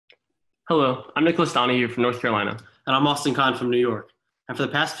Hello, I'm Nicholas Donahue from North Carolina. And I'm Kahn from New York. And for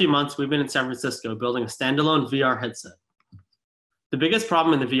the past few months, we've been in San Francisco building a standalone VR headset. The biggest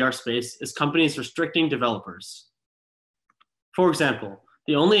problem in the VR space is companies restricting developers. For example,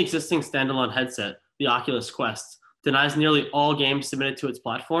 the only existing standalone headset, the Oculus Quest, denies nearly all games submitted to its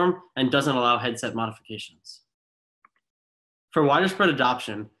platform and doesn't allow headset modifications. For widespread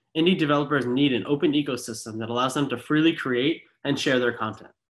adoption, indie developers need an open ecosystem that allows them to freely create and share their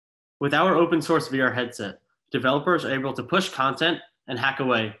content. With our open source VR headset, developers are able to push content and hack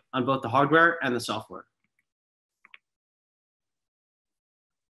away on both the hardware and the software.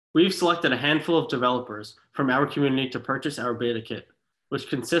 We've selected a handful of developers from our community to purchase our beta kit, which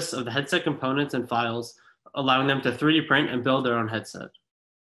consists of the headset components and files, allowing them to 3D print and build their own headset.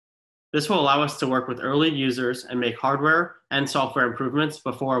 This will allow us to work with early users and make hardware and software improvements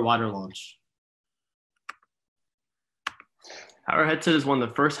before a wider launch. Our headset is one of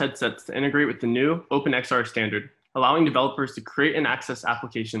the first headsets to integrate with the new OpenXR standard, allowing developers to create and access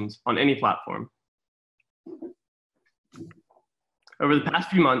applications on any platform. Over the past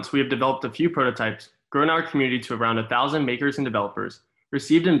few months, we have developed a few prototypes, grown our community to around 1,000 makers and developers,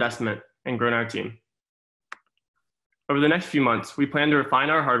 received investment, and grown our team. Over the next few months, we plan to refine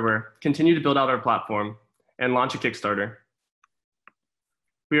our hardware, continue to build out our platform, and launch a Kickstarter.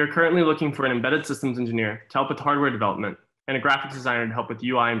 We are currently looking for an embedded systems engineer to help with hardware development and a graphics designer to help with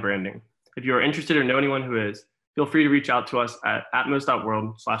UI and branding. If you are interested or know anyone who is, feel free to reach out to us at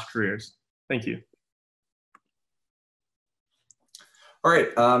atmos.world/careers. Thank you. All right,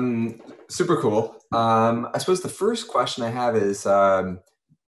 super cool. I suppose the first question I have is,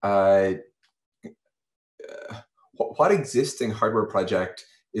 what existing hardware project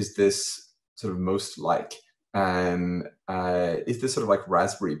is this sort of most like? Is this sort of like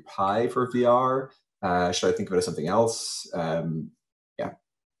Raspberry Pi for VR? Should I think of it as something else? Yeah.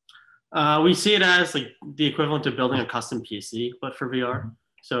 We see it as like the equivalent of building a custom PC, but for VR.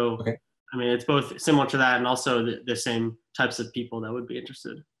 So, okay. I mean, it's both similar to that and also the same types of people that would be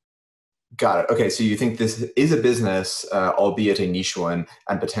interested. Got it. Okay, so you think this is a business, albeit a niche one,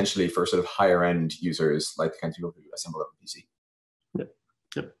 and potentially for sort of higher end users, like the kind of people who assemble their own PC. Yep.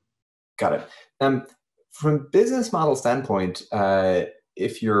 Yep. Got it. From a business model standpoint,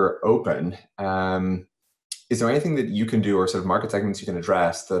 if you're open, is there anything that you can do or sort of market segments you can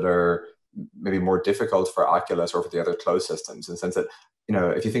address that are maybe more difficult for Oculus or for the other closed systems, in the sense that, you know,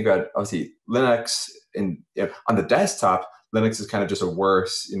 if you think about obviously Linux on the desktop, Linux is kind of just a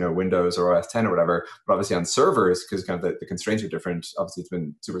worse, Windows or OS 10 or whatever, but obviously on servers, because kind of the constraints are different, obviously it's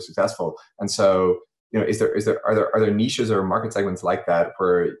been super successful. And so, are there niches or market segments like that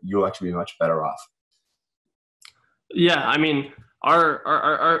where you'll actually be much better off? Yeah, I mean,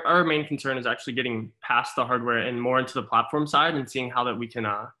 our main concern is actually getting past the hardware and more into the platform side and seeing how that we can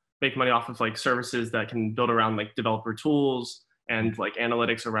make money off of like services that can build around like developer tools and like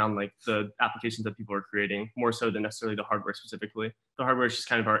analytics around like the applications that people are creating, more so than necessarily the hardware specifically. The hardware is just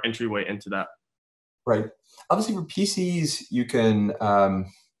kind of our entryway into that. Right. Obviously for PCs, you can,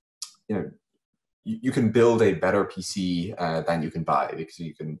 you can build a better PC than you can buy, because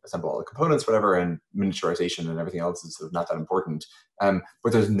you can assemble all the components, whatever, and miniaturization and everything else is sort of not that important.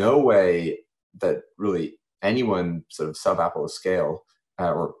 But there's no way that really anyone sort of sub-Apple scale,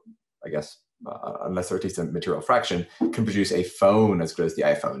 or I guess, unless they're at least a material fraction, can produce a phone as good as the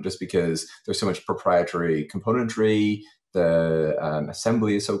iPhone, just because there's so much proprietary componentry, the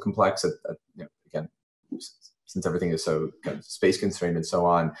assembly is so complex that again, since everything is so kind of space constrained and so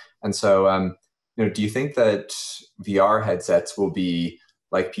on. And so, do you think that VR headsets will be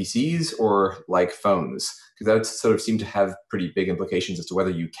like PCs or like phones? Because that sort of seem to have pretty big implications as to whether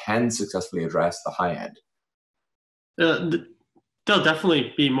you can successfully address the high end. They'll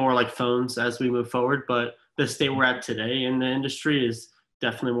definitely be more like phones as we move forward, but the state we're at today in the industry is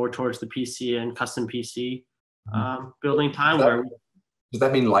definitely more towards the PC and custom PC building time. Does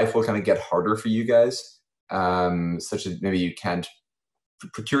that mean life will kind of get harder for you guys, such that maybe you can't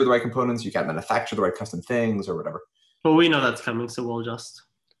procure the right components, you can't manufacture the right custom things or whatever? Well, we know that's coming, so we'll adjust.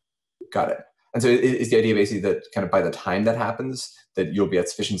 Got it. And so is the idea basically that kind of by the time that happens, that you'll be at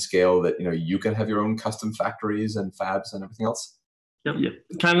sufficient scale that you can have your own custom factories and fabs and everything else? Yep.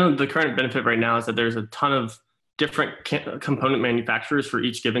 Kind of the current benefit right now is that there's a ton of different component manufacturers for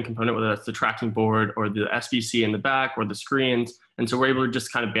each given component, whether that's the tracking board or the SBC in the back or the screens. And so we're able to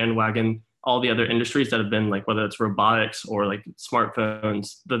just kind of bandwagon all the other industries that have been like, whether it's robotics or like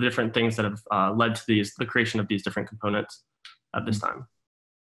smartphones, the different things that have led to the creation of these different components at this time.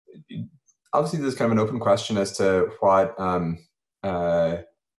 Obviously, there's kind of an open question as to what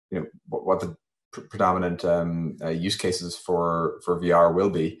what the predominant use cases for VR will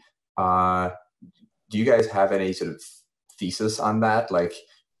be. Do you guys have any sort of thesis on that? Like,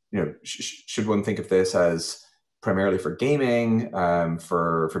 should one think of this as primarily for gaming,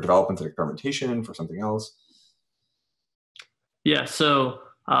 for development and experimentation, for something else? Yeah, so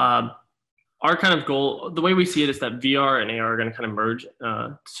our kind of goal, the way we see it is that VR and AR are going to kind of merge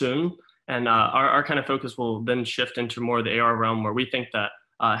soon. And our kind of focus will then shift into more of the AR realm, where we think that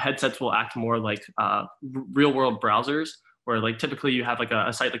headsets will act more like real world browsers, where like typically you have like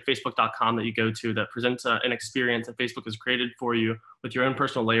a site like facebook.com that you go to that presents an experience that Facebook has created for you with your own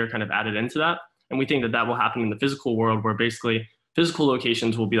personal layer kind of added into that. And we think that that will happen in the physical world, where basically physical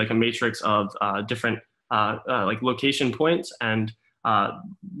locations will be like a matrix of different like location points. And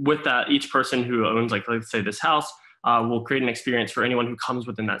with that, each person who owns, like, let's say this house, will create an experience for anyone who comes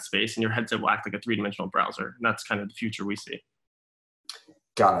within that space, and your headset will act like a three-dimensional browser. And that's kind of the future we see.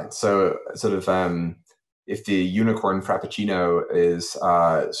 Got it. So sort of if the unicorn frappuccino is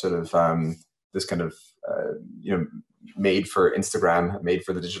sort of this kind of made for Instagram, made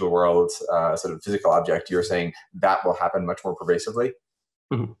for the digital world, sort of physical object, you're saying that will happen much more pervasively?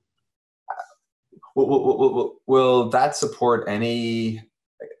 Mm-hmm. Will that support any,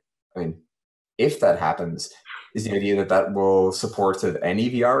 I mean, if that happens, is the idea that that will support sort of any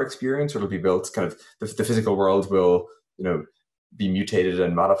VR experience, or it'll be built kind of, the physical world will, be mutated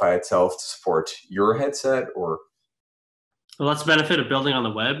and modify itself to support your headset? Or Well, that's the benefit of building on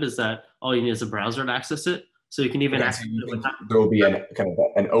the web, is that all you need is a browser to access it. So you can even access it with that. There will be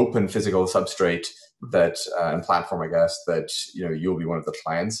an open physical substrate that and platform, I guess, that you'll be one of the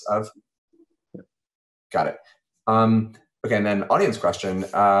clients of. Got it. Okay, and then audience question.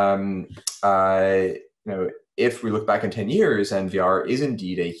 If we look back in 10 years and VR is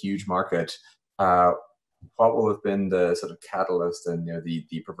indeed a huge market, what will have been the sort of catalyst and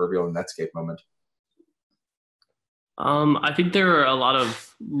the proverbial Netscape moment? I think there are a lot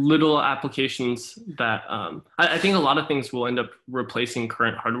of little applications that I think a lot of things will end up replacing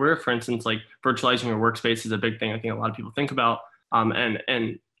current hardware. For instance, like virtualizing your workspace is a big thing I think a lot of people think about.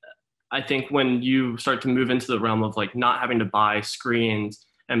 And I think when you start to move into the realm of like not having to buy screens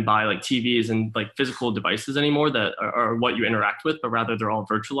and buy like TVs and like physical devices anymore that are what you interact with, but rather they're all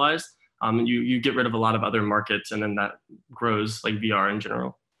virtualized, you get rid of a lot of other markets, and then that grows like VR in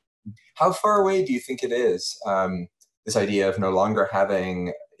general. How far away do you think it is? This idea of no longer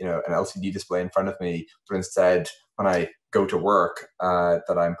having an LCD display in front of me, but instead when I go to work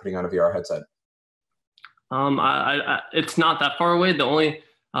that I'm putting on a VR headset? It's not that far away. The only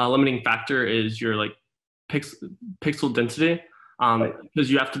limiting factor is your like pixel density,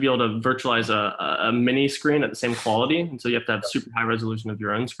 because you have to be able to virtualize a mini screen at the same quality, and so you have to have super high resolution of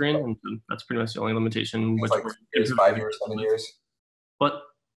your own screen, and that's pretty much the only limitation. Which like 5 years, 7 years. What?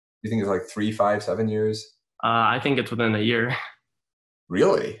 You think it's like 3, 5, 7 years? I think it's within a year.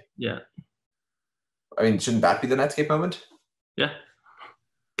 Really? Yeah. I mean, shouldn't that be the Netscape moment? Yeah.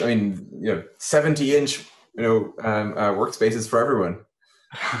 I mean, 70-inch, workspaces for everyone.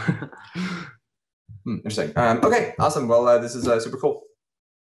 Interesting. Okay, awesome. Well, this is super cool.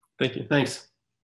 Thank you. Thanks.